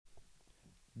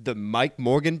The Mike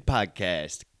Morgan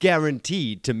Podcast,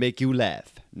 guaranteed to make you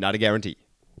laugh. Not a guarantee.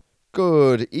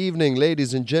 Good evening,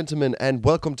 ladies and gentlemen, and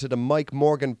welcome to the Mike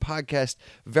Morgan Podcast.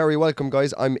 Very welcome,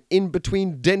 guys. I'm in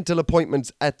between dental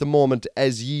appointments at the moment,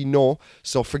 as ye know,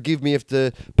 so forgive me if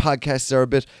the podcasts are a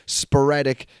bit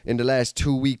sporadic in the last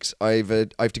 2 weeks. I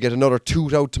have to get another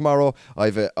tooth out tomorrow.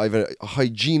 I've a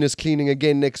hygienist cleaning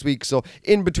again next week, so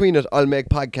in between it, I'll make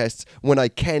podcasts when I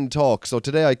can talk. So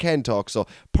today I can talk, so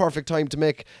perfect time to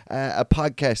make a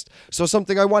podcast. So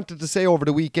something I wanted to say over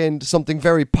the weekend, something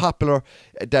very popular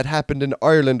that happened in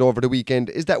Ireland over the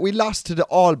weekend, is that we lost to the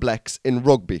All Blacks in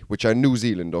rugby, which are New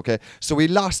Zealand, okay? So we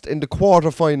lost in the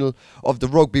quarter-final of the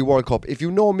Rugby World Cup. If you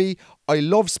know me, I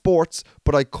love sports,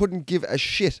 but I couldn't give a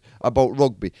shit about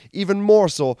rugby. Even more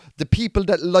so, the people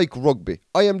that like rugby.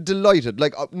 I am delighted.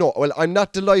 I'm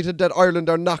not delighted that Ireland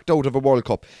are knocked out of a World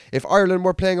Cup. If Ireland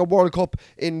were playing a World Cup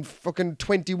in fucking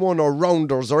 21 or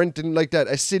rounders or anything like that,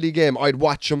 a silly game, I'd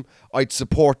watch them, I'd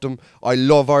support them. I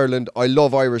love Ireland, I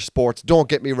love Irish sports, don't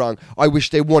get me wrong. I wish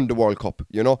they won the World Cup,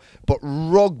 you know? But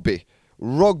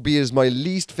Rugby is my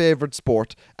least favourite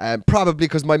sport, probably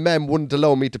because my mum wouldn't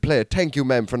allow me to play it. Thank you,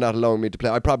 mum, for not allowing me to play.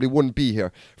 I probably wouldn't be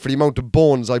here for the amount of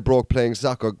bones I broke playing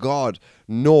soccer. God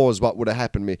knows what would have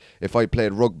happened to me if I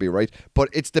played rugby, right? But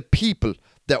it's the people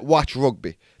that watch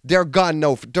rugby. They're gone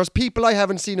now. There's people I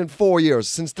haven't seen in 4 years,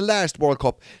 since the last World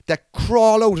Cup, that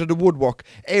crawl out of the woodwork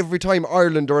every time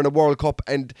Ireland are in a World Cup,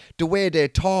 and the way they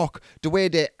talk, the way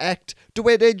they act, the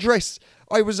way they dress.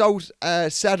 I was out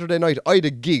Saturday night. I had a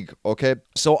gig, okay?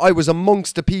 So I was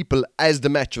amongst the people as the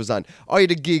match was on. I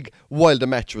had a gig while the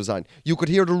match was on. You could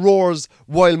hear the roars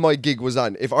while my gig was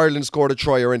on. If Ireland scored a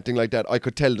try or anything like that, I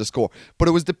could tell the score. But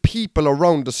it was the people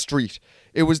around the street.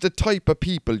 It was the type of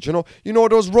people, you know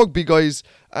those rugby guys,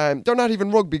 they're not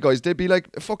even rugby guys, they'd be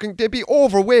they'd be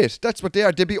overweight, that's what they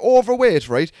are, they'd be overweight,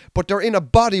 right, but they're in a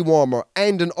body warmer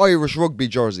and an Irish rugby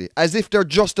jersey, as if they're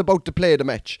just about to play the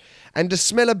match, and the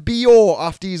smell of BO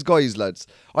off these guys, lads,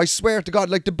 I swear to God,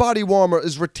 the body warmer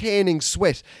is retaining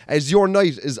sweat as your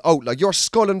night is out, you're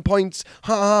sculling pints,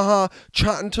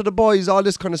 chatting to the boys, all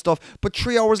this kind of stuff, but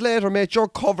 3 hours later, mate, you're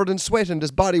covered in sweat in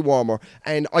this body warmer,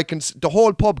 and the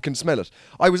whole pub can smell it.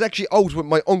 I was actually out with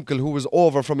my uncle who was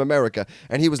over from America,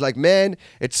 and he was like, man,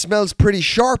 it smells pretty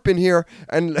sharp in here,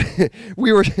 and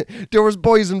there was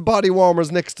boys in body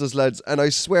warmers next to us, lads, and I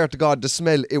swear to God, the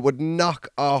smell, it would knock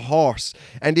a horse,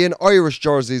 and in Irish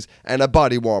jerseys and a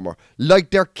body warmer,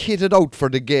 they're kitted out for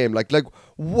the game,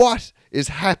 what is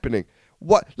happening?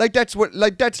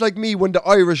 That's like me when the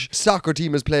Irish soccer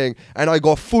team is playing and I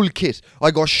go full kit.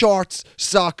 I go shorts,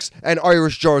 socks and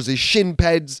Irish jersey, shin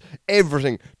pads,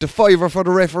 everything. The fiver for the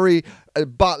referee, a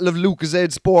bottle of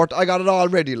Lucozade Sport. I got it all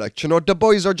ready, the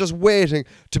boys are just waiting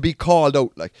to be called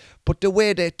out, But the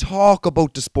way they talk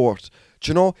about the sport,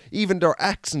 even their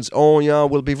accents, oh yeah,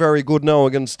 we'll be very good now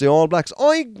against the All Blacks.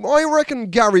 I reckon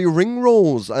Gary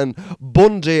Ringrose and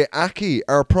Bundy Aki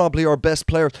are probably our best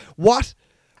players. What?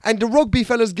 And the rugby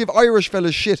fellas give Irish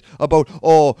fellas shit about,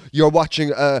 oh, you're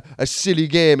watching a silly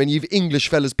game and you've English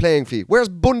fellas playing for you. Where's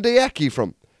Bundy Aki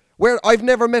from? I've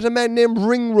never met a man named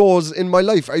Ringrose in my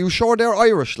life. Are you sure they're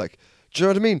Irish, Do you know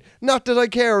what I mean? Not that I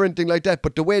care or anything like that,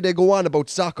 but the way they go on about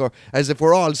soccer as if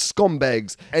we're all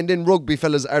scumbags, and then rugby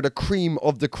fellas are the cream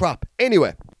of the crop.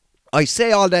 Anyway, I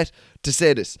say all that to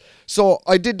say this. So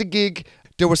I did the gig.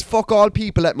 There was fuck all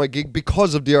people at my gig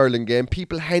because of the Ireland game.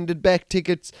 People handed back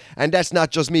tickets, and that's not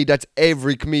just me, that's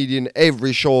every comedian,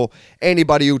 every show,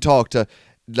 anybody you talk to.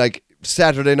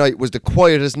 Saturday night was the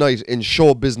quietest night in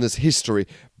show business history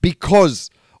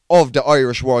because of the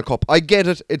Irish World Cup. I get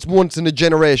it, it's once in a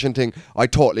generation thing, I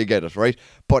totally get it, right?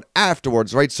 But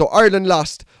afterwards, right, so Ireland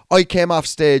lost, I came off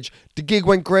stage, the gig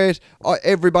went great,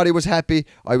 everybody was happy,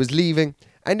 I was leaving.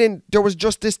 And then there was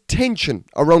just this tension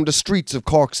around the streets of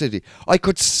Cork City. I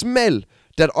could smell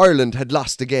that Ireland had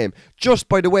lost the game just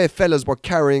by the way fellas were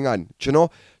carrying on,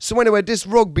 So anyway, this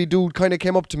rugby dude kind of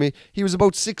came up to me. He was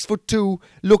about 6'2",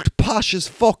 looked posh as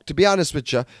fuck, to be honest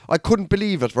with you. I couldn't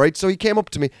believe it, right? So he came up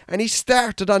to me and he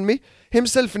started on me.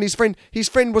 Himself and his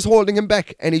friend was holding him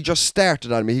back, and he just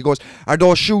started on me. He goes, are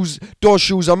those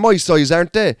shoes are my size,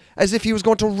 aren't they? As if he was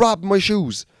going to rob my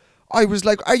shoes. I was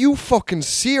like, are you fucking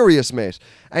serious, mate?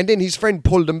 And then his friend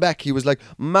pulled him back. He was like,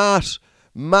 Matt,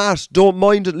 don't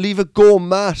mind it, leave it go,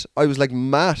 Matt. I was like,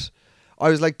 Matt? I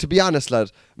was like, to be honest,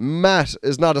 lad, Matt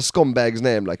is not a scumbag's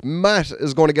name. Matt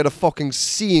is going to get a fucking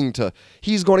seeing to.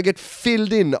 He's going to get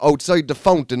filled in outside the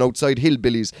fountain, outside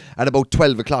Hillbillies at about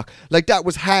 12 o'clock. That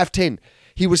was 10:30.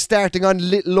 he was starting on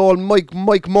little old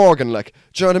Mike Morgan, like.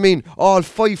 Do you know what I mean? All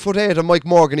 5'8" of Mike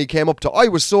Morgan he came up to. I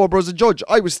was sober as a judge.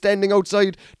 I was standing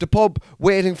outside the pub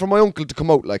waiting for my uncle to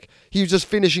come out, like. He was just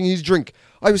finishing his drink.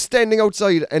 I was standing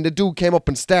outside and the dude came up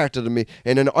and started at me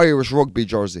in an Irish rugby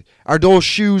jersey. Are those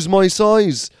shoes my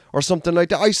size? Or something like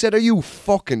that. I said, are you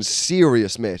fucking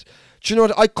serious, mate? Do you know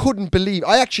what? I couldn't believe.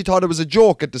 I actually thought it was a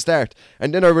joke at the start.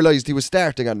 And then I realised he was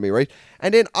starting on me, right?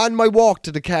 And then on my walk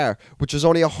to the car, which was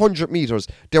only 100 metres,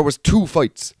 there was 2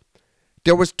 fights.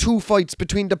 There was 2 fights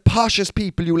between the poshest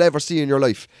people you'll ever see in your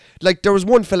life. Like, there was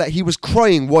one fella, he was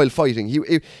crying while fighting.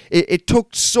 It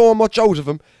took so much out of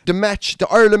him. The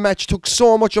Ireland match took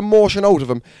so much emotion out of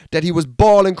him that he was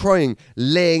bawling, crying,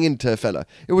 laying into a fella.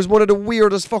 It was one of the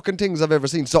weirdest fucking things I've ever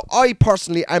seen. So I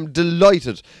personally am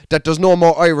delighted that there's no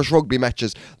more Irish rugby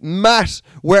matches. Matt,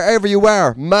 wherever you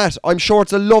are, Matt, I'm sure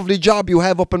it's a lovely job you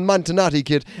have up in Montanati,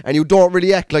 kid, and you don't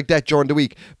really act like that during the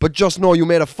week. But just know you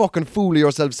made a fucking fool of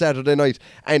yourself Saturday night.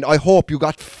 And I hope you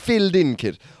got filled in,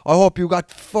 kid. I hope you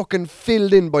got fucking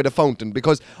filled in by the fountain,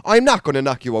 because I'm not going to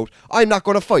knock you out. I'm not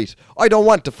going to fight. I don't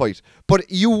want to fight.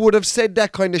 But you would have said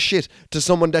that kind of shit to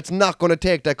someone that's not going to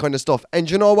take that kind of stuff.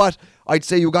 And you know what? I'd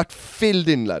say you got filled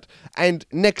in, lad. And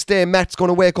next day, Matt's going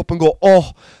to wake up and go,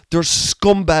 oh, there's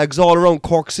scumbags all around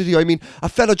Cork City. I mean, a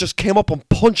fella just came up and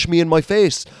punched me in my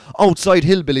face outside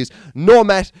Hillbillies. No,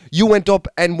 Matt, you went up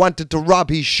and wanted to rob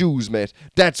his shoes, mate.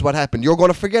 That's what happened. You're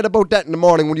going to forget about that in the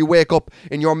morning when you wake up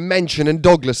in your mansion in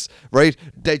Douglas, right?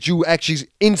 That you actually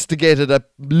instigated a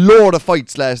load of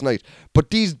fights last night. But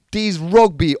these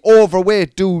rugby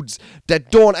overweight dudes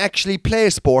that don't actually play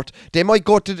sport, they might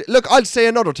go to... Look, I'll say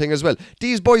another thing as well.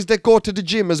 These boys that go to the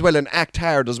gym as well and act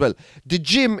hard as well. The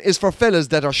gym is for fellas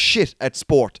that are shit at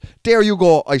sport. There you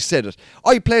go, I said it.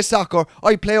 I play soccer,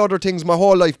 I play other things my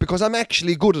whole life because I'm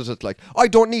actually good at it. Like, I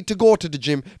don't need to go to the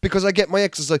gym because I get my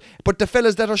exercise. But the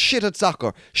fellas that are shit at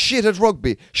soccer, shit at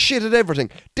rugby, shit at everything,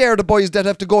 they're the boys that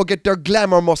have to go get their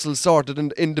glamour muscles sorted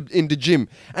in the gym.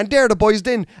 And they're the boys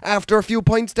then, after a few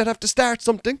pints, that have to start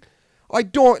something. I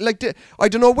don't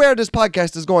know where this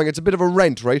podcast is going. It's a bit of a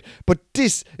rant, right? But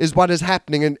this is what is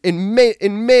happening in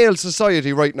male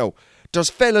society right now. There's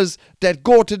fellas that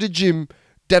go to the gym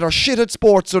that are shit at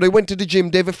sports, so they went to the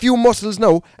gym, they have a few muscles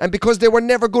now, and because they were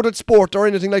never good at sport or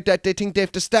anything like that, they think they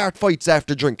have to start fights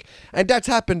after drink. And that's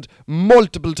happened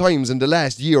multiple times in the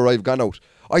last year I've gone out.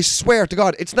 I swear to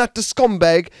God, it's not the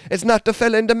scumbag, it's not the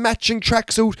fella in the matching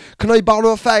tracksuit, can I borrow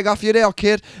a fag off you there,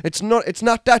 kid? It's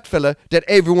not that fella that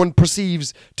everyone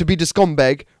perceives to be the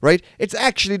scumbag, right? It's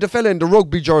actually the fella in the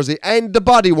rugby jersey and the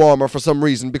body warmer for some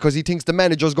reason, because he thinks the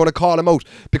manager's going to call him out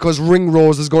because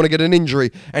Ringrose is going to get an injury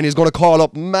and he's going to call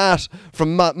up Matt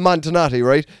from Montanati,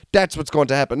 right? That's what's going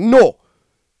to happen.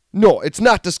 No, it's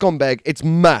not the scumbag, it's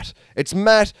Matt. It's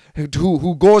Matt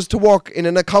who goes to work in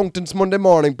an accountant's Monday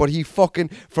morning, but he fucking,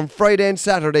 from Friday and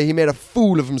Saturday, he made a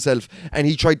fool of himself and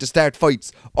he tried to start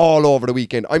fights all over the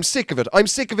weekend. I'm sick of it. I'm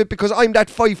sick of it because I'm that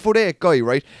 5'8" guy,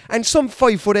 right? And some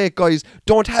 5'8" guys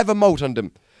don't have a mouth on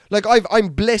them. Like, I'm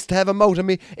blessed to have a mouth on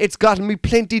me. It's gotten me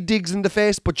plenty digs in the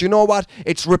face, but you know what?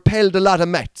 It's repelled a lot of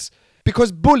mats.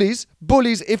 Because bullies,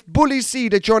 if bullies see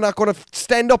that you're not going to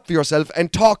stand up for yourself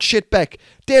and talk shit back,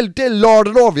 they'll lord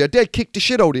it over you. They'll kick the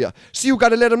shit out of you. So you got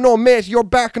to let them know, mate, you're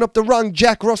barking up the wrong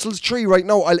Jack Russell's tree right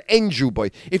now. I'll end you,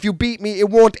 boy. If you beat me, it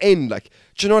won't end, like.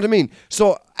 Do you know what I mean?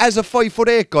 So, as a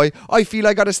 5'8" guy, I feel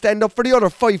I got to stand up for the other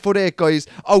 5'8" guys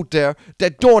out there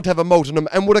that don't have a mouth on them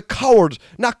and would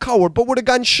have but would have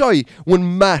gone shy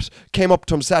when Matt came up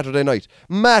to him Saturday night.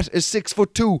 Matt is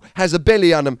 6'2", has a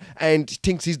belly on him and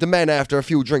thinks he's the man after a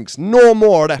few drinks. No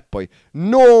more of that, boy.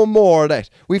 No more of that.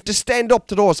 We have to stand up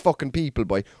to those fucking people,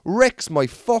 boy. Wrecks my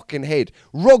fucking head.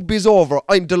 Rugby's over.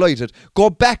 I'm delighted. Go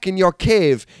back in your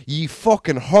cave, ye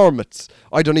fucking hermits.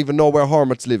 I don't even know where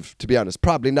hermits live, to be honest.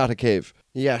 Probably not a cave.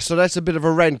 Yeah, so that's a bit of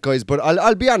a rant, guys, but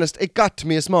I'll be honest, it got to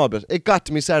me a small bit. It got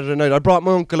to me Saturday night. I brought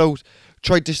my uncle out,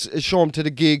 tried to show him to the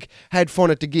gig, had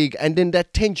fun at the gig, and then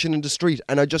that tension in the street,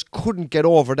 and I just couldn't get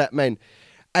over that man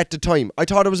at the time. I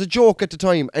thought it was a joke at the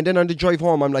time, and then on the drive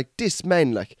home, I'm like, this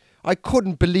man, like, I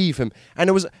couldn't believe him. And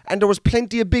there was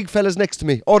plenty of big fellas next to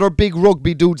me, other big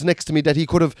rugby dudes next to me that he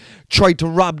could have tried to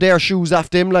rob their shoes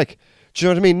after him, like. Do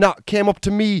you know what I mean? Came up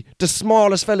to me, the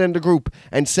smallest fella in the group,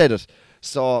 and said it.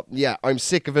 So, yeah, I'm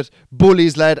sick of it.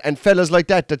 Bullies, lad, and fellas like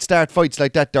that start fights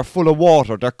like that, they're full of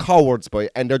water, they're cowards, boy,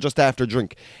 and they're just after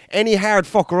drink. Any hard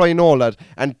fucker I know, lad,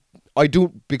 and I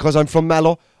do, because I'm from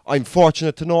Mallow, I'm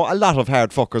fortunate to know a lot of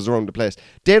hard fuckers around the place.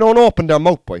 They don't open their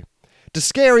mouth, boy. The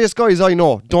scariest guys I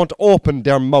know don't open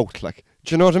their mouth, like.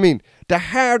 Do you know what I mean? The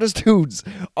hardest dudes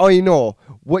I know,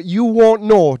 what you won't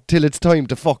know till it's time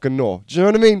to fucking know. Do you know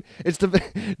what I mean?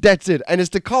 That's it. And it's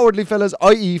the cowardly fellas,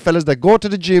 i.e. fellas that go to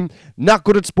the gym, not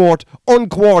good at sport,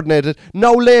 uncoordinated,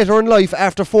 now later in life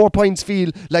after 4 pints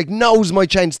feel like now's my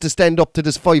chance to stand up to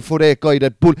this 5'8" guy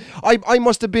that I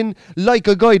must have been like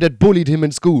a guy that bullied him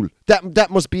in school. That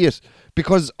must be it.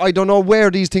 Because I don't know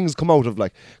where these things come out of,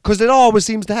 like. Because it always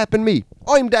seems to happen to me.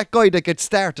 I'm that guy that gets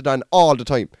started on all the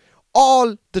time.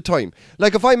 All the time.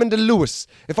 Like if I'm in the Lewis,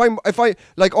 if I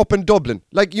like up in Dublin,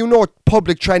 like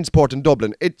public transport in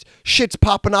Dublin, shit's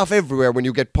popping off everywhere when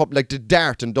you get like the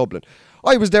Dart in Dublin.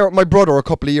 I was there with my brother a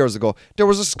couple of years ago. There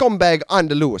was a scumbag on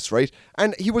the Lewis, right?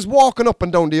 And he was walking up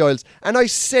and down the aisles. And I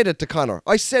said it to Connor.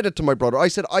 I said it to my brother. I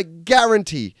said, I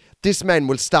guarantee this man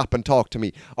will stop and talk to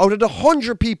me. Out of the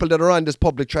 100 people that are on this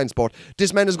public transport,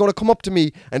 this man is going to come up to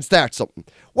me and start something.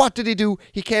 What did he do?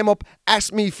 He came up,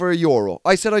 asked me for €1.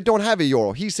 I said, I don't have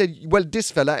 €1. He said, well,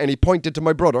 this fella, and he pointed to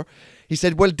my brother. He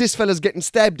said, well, this fella's getting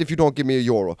stabbed if you don't give me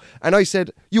 €1. And I said,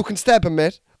 you can stab him,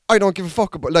 mate. I don't give a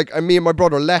fuck about, like, and me and my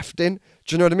brother left in.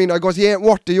 Do you know what I mean? I goes, he ain't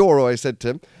worth the €1, I said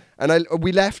to him. And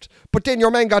we left. But then your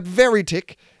man got very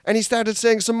tick. And he started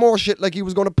saying some more shit like he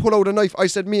was going to pull out a knife. I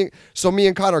said, me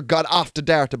and Connor got off the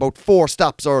Dart about 4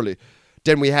 stops early.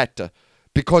 Then we had to.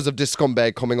 Because of this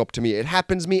scumbag coming up to me. It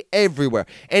happens to me everywhere.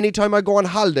 Anytime I go on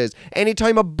holidays.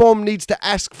 Anytime a bum needs to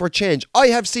ask for change. I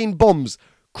have seen bums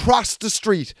cross the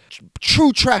street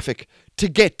through traffic to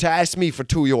get to ask me for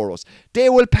 €2. They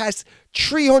will pass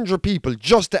 300 people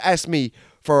just to ask me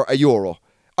for €1.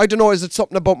 I don't know, is it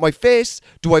something about my face?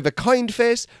 Do I have a kind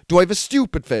face? Do I have a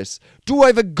stupid face? Do I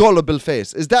have a gullible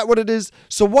face? Is that what it is?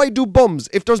 So why do bums,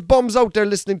 if there's bums out there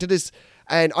listening to this,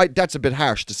 and that's a bit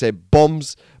harsh to say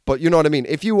bums, but you know what I mean.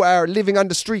 If you are living on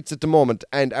the streets at the moment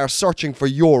and are searching for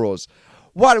euros,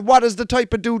 what is the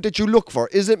type of dude that you look for?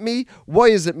 Is it me? Why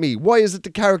is it me? Why is it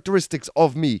the characteristics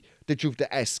of me that you have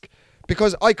to ask?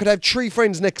 Because I could have 3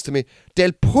 friends next to me.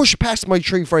 They'll push past my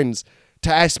 3 friends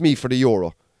to ask me for the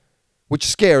euro. Which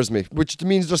scares me, which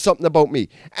means there's something about me.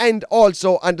 And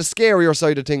also, on the scarier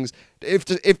side of things, if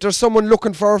there's someone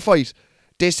looking for a fight,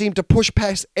 they seem to push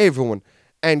past everyone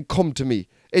and come to me.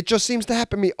 It just seems to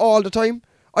happen to me all the time.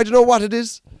 I don't know what it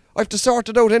is. I have to sort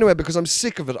it out anyway because I'm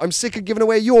sick of it. I'm sick of giving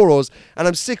away euros and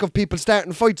I'm sick of people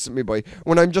starting fights with me, boy,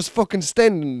 when I'm just fucking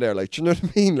standing there, like, do you know what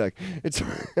I mean? Like,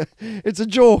 it's a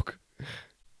joke.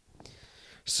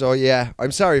 So yeah,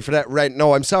 I'm sorry for that rant.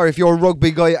 No, I'm sorry if you're a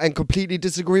rugby guy and completely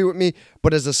disagree with me,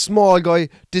 but as a small guy,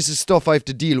 this is stuff I have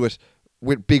to deal with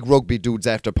big rugby dudes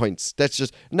after pints. That's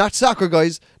just, not soccer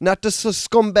guys, not the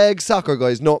scumbag soccer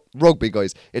guys, no, rugby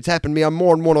guys. It's happened to me on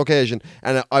more than one occasion,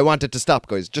 and I want it to stop,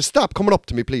 guys. Just stop coming up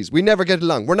to me, please. We never get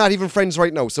along. We're not even friends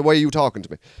right now, so why are you talking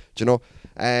to me? Do you know?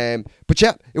 But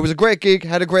yeah, it was a great gig,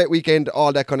 had a great weekend,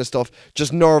 all that kind of stuff.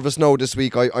 Just nervous now this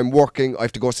week. I'm working, I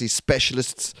have to go see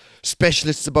specialists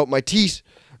about my teeth,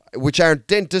 which aren't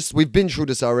dentists. We've been through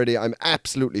this already. I'm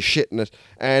absolutely shitting it.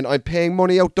 And I'm paying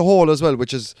money out the hole as well,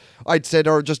 which is, I'd say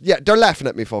they're laughing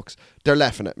at me, folks. They're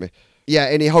laughing at me. Yeah,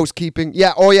 any housekeeping?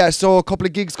 Yeah, oh yeah, so a couple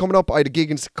of gigs coming up. I had a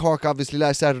gig in Cork, obviously,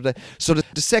 last Saturday. So the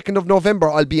 2nd of November,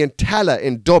 I'll be in Tala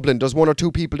in Dublin. There's 1 or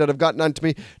 2 people that have gotten onto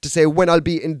me to say when I'll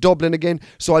be in Dublin again.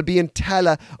 So I'll be in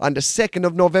Tala on the 2nd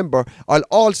of November. I'll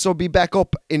also be back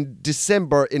up in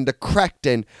December in the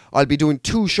Crackden. I'll be doing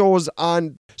 2 shows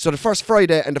on... So the first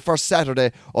Friday and the first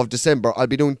Saturday of December, I'll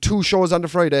be doing 2 shows on the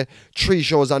Friday, 3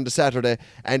 shows on the Saturday,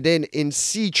 and then in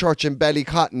Sea Church in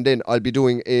Ballycotton, then I'll be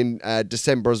doing in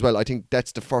December as well. I think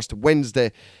that's the first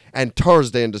Wednesday and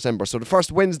Thursday in December. So the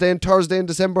first Wednesday and Thursday in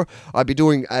December, I'll be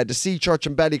doing the Sea Church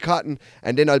in Ballycotton,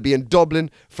 and then I'll be in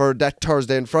Dublin for that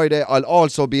Thursday and Friday. I'll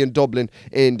also be in Dublin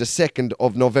in the 2nd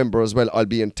of November as well. I'll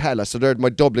be in Tala. So they're my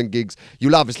Dublin gigs.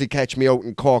 You'll obviously catch me out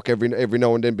in Cork every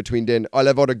now and then between then. I'll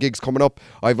have other gigs coming up.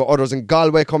 I have others in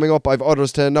Galway coming up. I have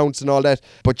others to announce and all that.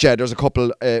 But yeah, there's a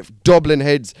couple Dublin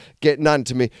heads getting on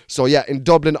to me. So yeah, in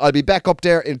Dublin, I'll be back up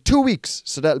there in 2 weeks.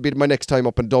 So that'll be my next time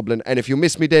up in Dublin. And if you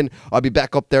miss me then, I'll be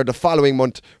back up there the following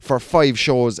month for 5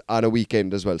 shows on a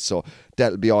weekend as well. So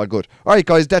that'll be all good. Alright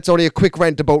guys, that's only a quick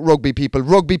rant about rugby people.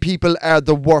 Rugby people are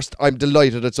the worst. I'm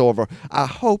delighted it's over. I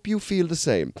hope you feel the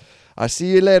same. I'll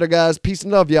see you later guys. Peace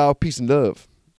and love y'all. Peace and love.